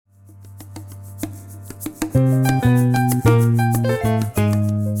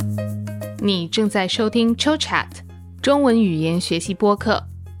你正在收听 Chill Chat 中文语言学习播客，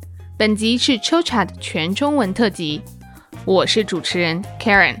本集是 Chill Chat 全中文特辑，我是主持人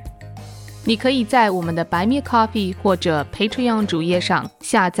Karen。你可以在我们的 Buy Me a Coffee 或者 Patreon 主页上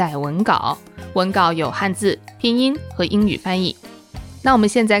下载文稿，文稿有汉字、拼音和英语翻译。那我们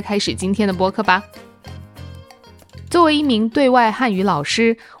现在开始今天的播客吧。作为一名对外汉语老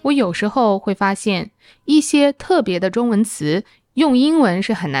师，我有时候会发现一些特别的中文词用英文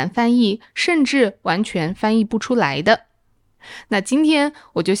是很难翻译，甚至完全翻译不出来的。那今天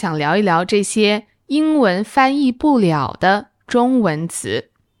我就想聊一聊这些英文翻译不了的中文词。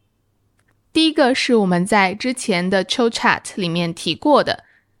第一个是我们在之前的 Chill Chat 里面提过的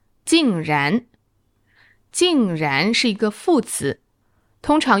竟然。竟然是一个副词，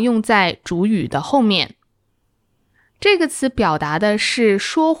通常用在主语的后面。这个词表达的是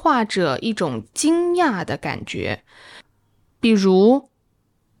说话者一种惊讶的感觉。比如，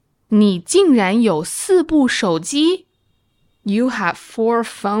你竟然有4部手机 You have 4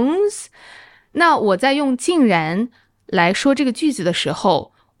 phones。 那我在用竟然来说这个句子的时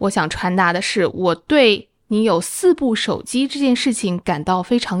候，我想传达的是我对你有4部手机这件事情感到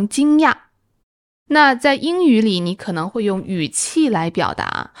非常惊讶。那在英语里，你可能会用语气来表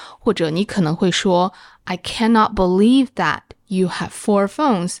达，或者你可能会说 I cannot believe that you have 4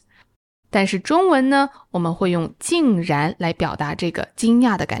 phones。 但是中文呢，我们会用竟然来表达这个惊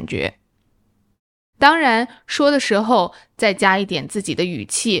讶的感觉。当然，说的时候再加一点自己的语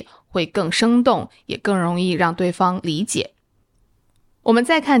气，会更生动，也更容易让对方理解。我们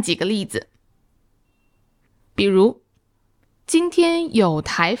再看几个例子。比如，今天有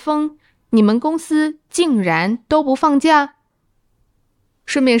台风，你们公司竟然都不放假？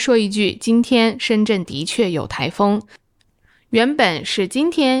顺便说一句，今天深圳的确有台风。原本是今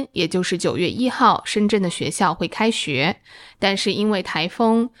天，也就是9月1号，深圳的学校会开学，但是因为台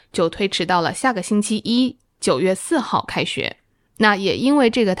风就推迟到了下个星期一，9月4号开学。那也因为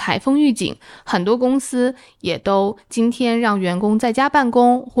这个台风预警，很多公司也都今天让员工在家办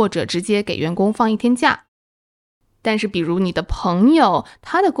公，或者直接给员工放1天假。但是比如你的朋友，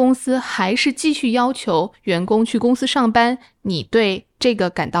他的公司还是继续要求员工去公司上班，你对这个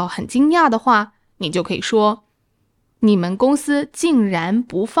感到很惊讶的话，你就可以说你们公司竟然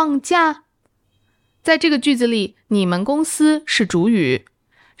不放假。在这个句子里，你们公司是主语，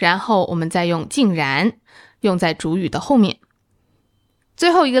然后我们再用竟然用在主语的后面。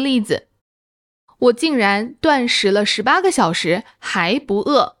最后一个例子，我竟然断食了18个小时还不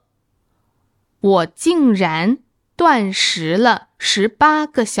饿。我竟然断食了18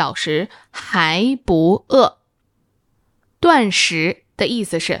个小时还不饿。断食的意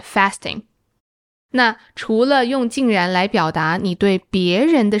思是 fasting。 那除了用竟然来表达你对别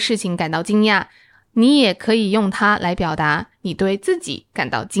人的事情感到惊讶，你也可以用它来表达你对自己感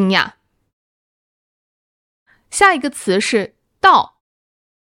到惊讶。下一个词是到，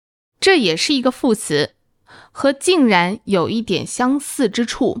这也是一个副词，和竟然有一点相似之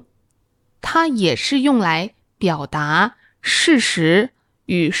处。它也是用来表达事实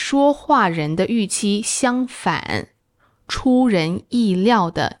与说话人的预期相反，出人意料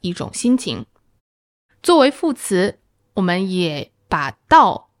的一种心情。作为副词，我们也把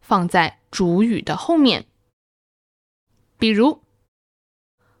到放在主语的后面。比如，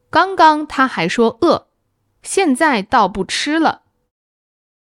刚刚他还说饿，现在倒不吃了。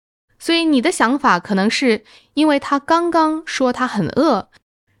所以你的想法可能是因为他刚刚说他很饿，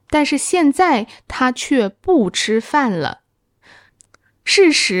但是现在他却不吃饭了。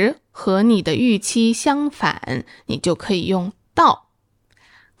事实和你的预期相反，你就可以用到。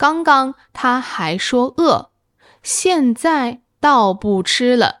刚刚他还说饿，现在倒不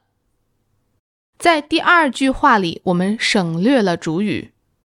吃了。在第2句话里，我们省略了主语。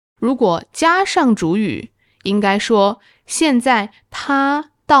如果加上主语，应该说现在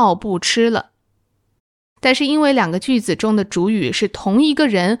他倒不吃了。但是因为2个句子中的主语是同一个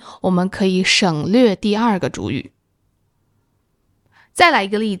人，我们可以省略第2个主语。再来一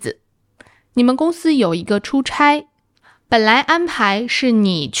个例子，你们公司有一个出差，本来安排是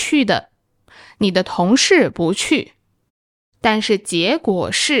你去的，你的同事不去，但是结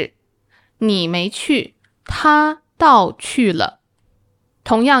果是你没去，他倒去了。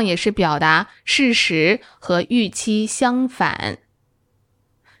同样也是表达事实和预期相反。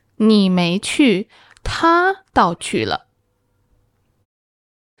你没去，他倒去了。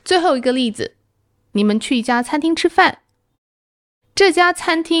最后一个例子，你们去一家餐厅吃饭，这家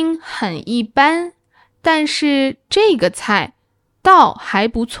餐厅很一般，但是这个菜倒还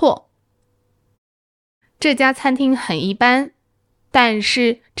不错。这家餐厅很一般，但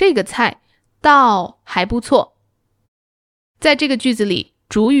是这个菜倒还不错。在这个句子里，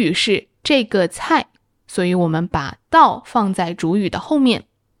主语是这个菜，所以我们把倒放在主语的后面。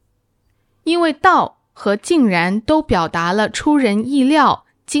因为倒和竟然都表达了出人意料、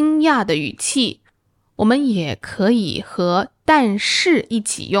惊讶的语气，我们也可以和但是一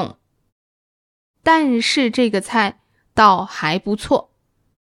起用。但是这个菜倒还不错。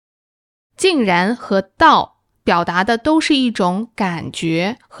竟然和倒表达的都是一种感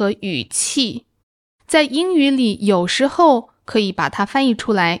觉和语气，在英语里有时候可以把它翻译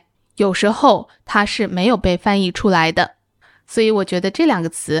出来，有时候它是没有被翻译出来的，所以我觉得这两个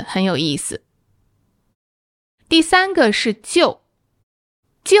词很有意思。第三个是就，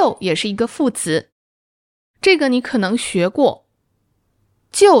就也是一个副词，这个你可能学过。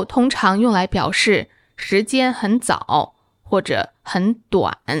就通常用来表示时间很早或者很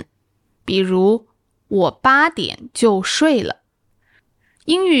短，比如我8点就睡了。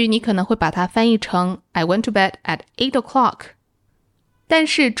英语你可能会把它翻译成 I went to bed at 8 o'clock， 但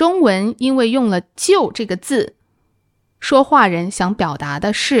是中文因为用了就这个字，说话人想表达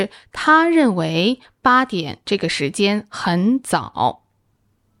的是他认为8点这个时间很早。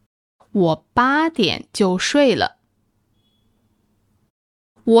我8点就睡了。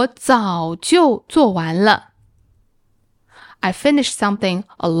我早就做完了。I finished something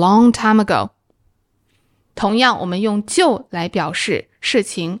a long time ago。 同样，我们用就来表示事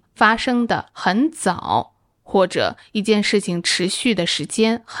情发生的很早，或者一件事情持续的时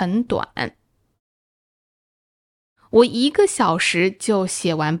间很短。我1个小时就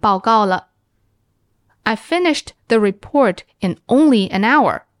写完报告了。I finished the report in only an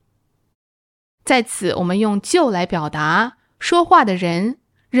hour。 在此，我们用就来表达说话的人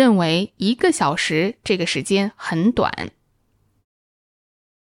认为1个小时这个时间很短。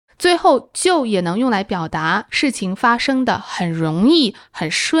最后，就也能用来表达事情发生的很容易、很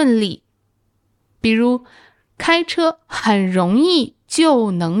顺利。比如，开车很容易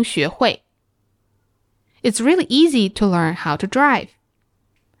就能学会。It's really easy to learn how to drive。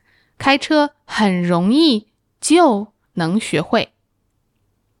 开车很容易就能学会。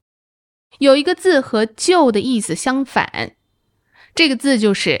有一个字和就的意思相反，这个字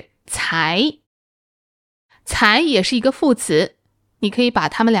就是才。才也是一个副词，你可以把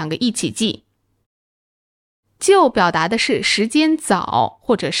它们两个一起记。就表达的是时间早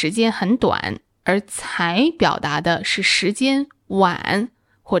或者时间很短，而才表达的是时间晚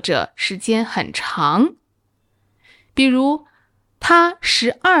或者时间很长。比如，他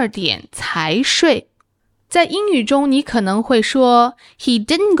12点才睡。在英语中，你可能会说 He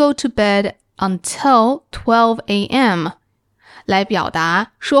didn't go to bed until 12 a.m. 来表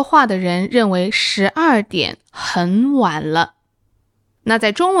达说话的人认为12点很晚了。那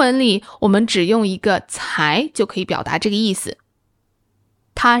在中文里，我们只用一个才就可以表达这个意思。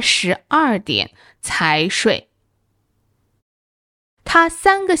他12点才睡。他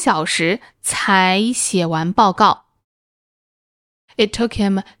3个小时才写完报告。It took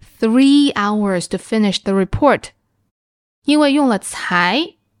him 3 hours to finish the report。 因为用了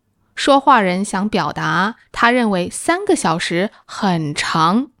才，说话人想表达他认为3个小时很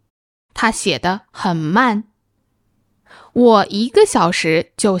长，他写得很慢。我1个小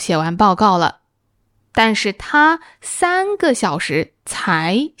时就写完报告了，但是他3个小时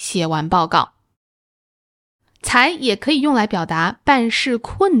才写完报告。才也可以用来表达办事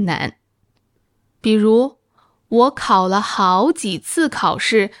困难。比如，我考了好几次考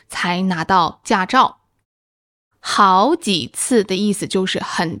试才拿到驾照。好几次的意思就是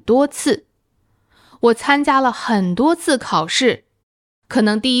很多次。我参加了很多次考试，可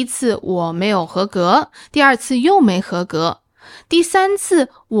能第1次我没有合格，第2次又没合格，第3次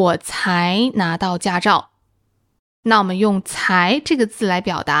我才拿到驾照。那我们用才这个字来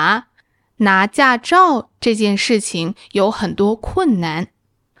表达拿驾照这件事情有很多困难，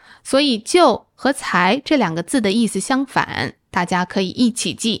所以就和才这2个字的意思相反，大家可以一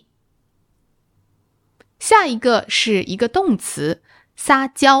起记。下一个是一个动词，撒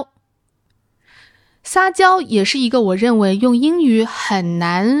娇。撒娇也是一个我认为用英语很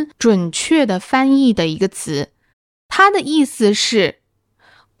难准确的翻译的一个词，它的意思是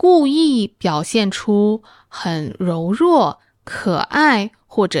故意表现出很柔弱、可爱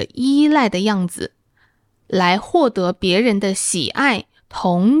或者依赖的样子，来获得别人的喜爱、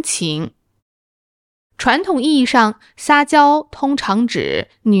同情。传统意义上，撒娇通常指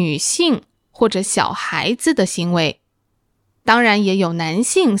女性或者小孩子的行为，当然也有男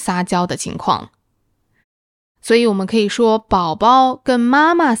性撒娇的情况。所以我们可以说宝宝跟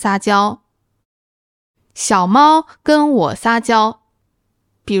妈妈撒娇，小猫跟我撒娇。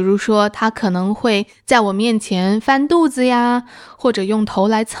比如说他可能会在我面前翻肚子呀，或者用头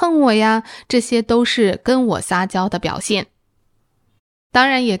来蹭我呀，这些都是跟我撒娇的表现。当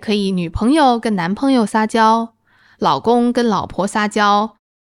然也可以女朋友跟男朋友撒娇，老公跟老婆撒娇。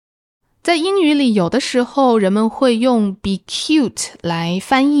在英语里有的时候人们会用 be cute 来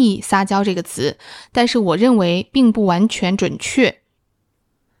翻译撒娇这个词，但是我认为并不完全准确。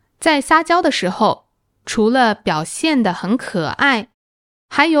在撒娇的时候，除了表现得很可爱，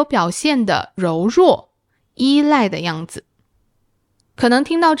还有表现得柔弱、依赖的样子。可能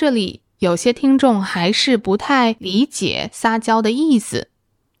听到这里，有些听众还是不太理解撒娇的意思。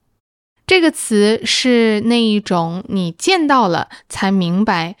这个词是那一种你见到了才明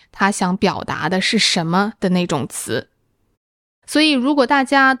白他想表达的是什么的那种词。所以如果大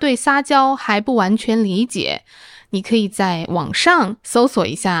家对撒娇还不完全理解，你可以在网上搜索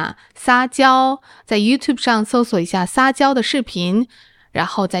一下撒娇，在 YouTube 上搜索一下撒娇的视频，然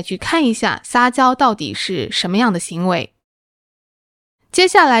后再去看一下撒娇到底是什么样的行为。接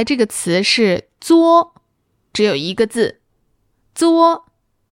下来这个词是作，只有一个字，作。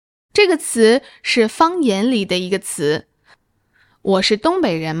这个词是方言里的一个词。我是东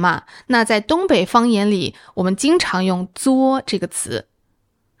北人嘛，那在东北方言里，我们经常用作这个词。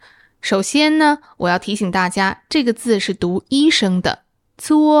首先呢，我要提醒大家，这个字是读一声的，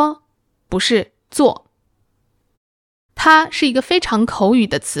作，不是做。它是一个非常口语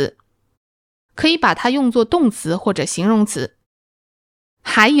的词，可以把它用作动词或者形容词。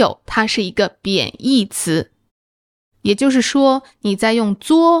还有，它是一个贬义词。也就是说，你在用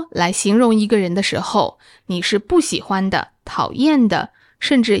作来形容一个人的时候，你是不喜欢的、讨厌的，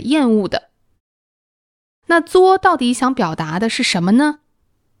甚至厌恶的。那作到底想表达的是什么呢？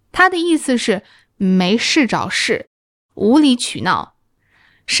它的意思是没事找事，无理取闹，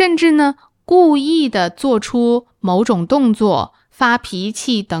甚至呢，故意的做出某种动作、发脾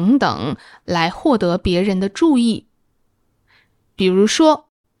气等等，来获得别人的注意。比如说，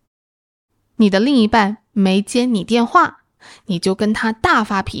你的另一半没接你电话，你就跟他大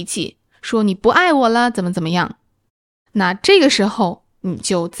发脾气，说你不爱我了，怎么样。那这个时候你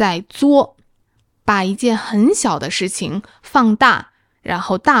就在作，把一件很小的事情放大，然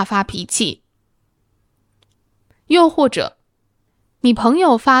后大发脾气。又或者，你朋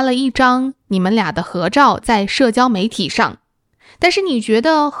友发了一张你们俩的合照在社交媒体上，但是你觉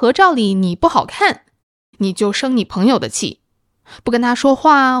得合照里你不好看，你就生你朋友的气，不跟他说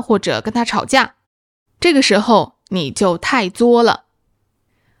话或者跟他吵架，这个时候你就太作了。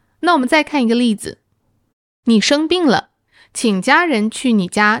那我们再看一个例子，你生病了，请家人去你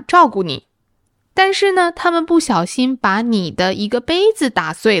家照顾你，但是呢，他们不小心把你的一个杯子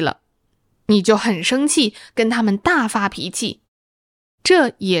打碎了，你就很生气，跟他们大发脾气，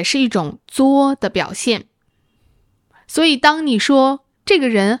这也是一种作的表现。所以当你说这个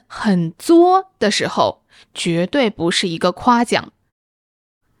人很作的时候，绝对不是一个夸奖。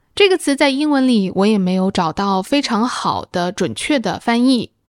这个词在英文里我也没有找到非常好的准确的翻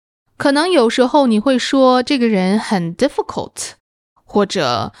译，可能有时候你会说这个人很 difficult 或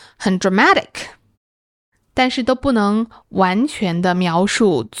者很 dramatic， 但是都不能完全的描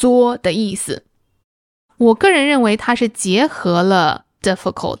述作的意思。我个人认为它是结合了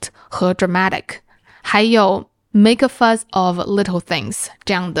difficult 和 dramatic， 还有 make a fuss of little things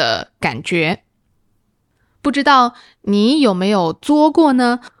这样的感觉。不知道你有没有作过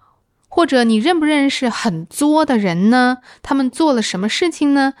呢？或者你认不认识很作的人呢？他们做了什么事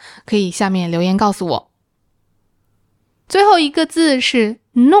情呢？可以下面留言告诉我。最后一个字是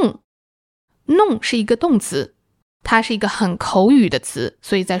弄，弄是一个动词，它是一个很口语的词，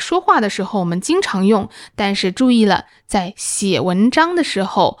所以在说话的时候我们经常用，但是注意了，在写文章的时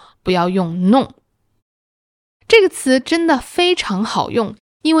候不要用弄。这个词真的非常好用，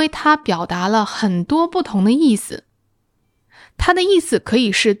因为它表达了很多不同的意思。它的意思可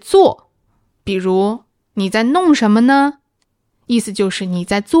以是做，比如你在弄什么呢？意思就是你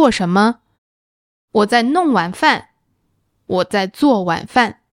在做什么。我在弄晚饭，我在做晚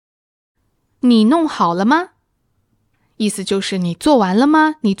饭。你弄好了吗？意思就是你做完了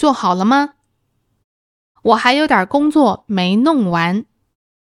吗？你做好了吗？我还有点工作没弄完，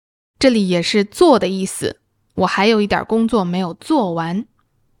这里也是做的意思，我还有一点工作没有做完。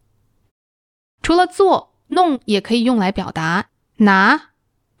除了做，弄也可以用来表达拿、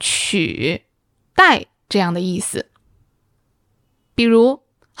取、带这样的意思。比如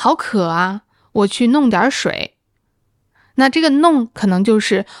好渴啊，我去弄点水。那这个弄可能就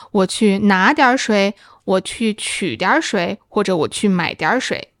是我去拿点水，我去取点水，或者我去买点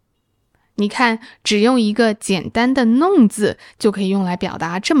水。你看，只用一个简单的弄字就可以用来表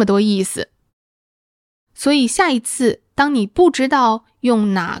达这么多意思。所以下一次当你不知道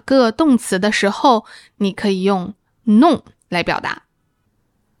用哪个动词的时候，你可以用弄来表达。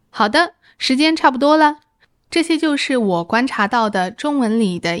好的，时间差不多了。这些就是我观察到的中文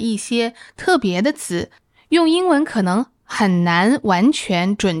里的一些特别的词，用英文可能很难完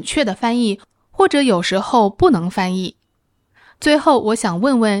全准确的翻译，或者有时候不能翻译。最后我想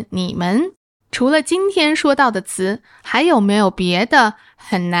问问你们，除了今天说到的词，还有没有别的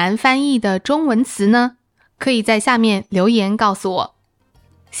很难翻译的中文词呢？可以在下面留言告诉我。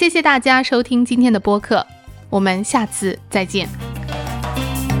谢谢大家收听今天的播客，我们下次再见。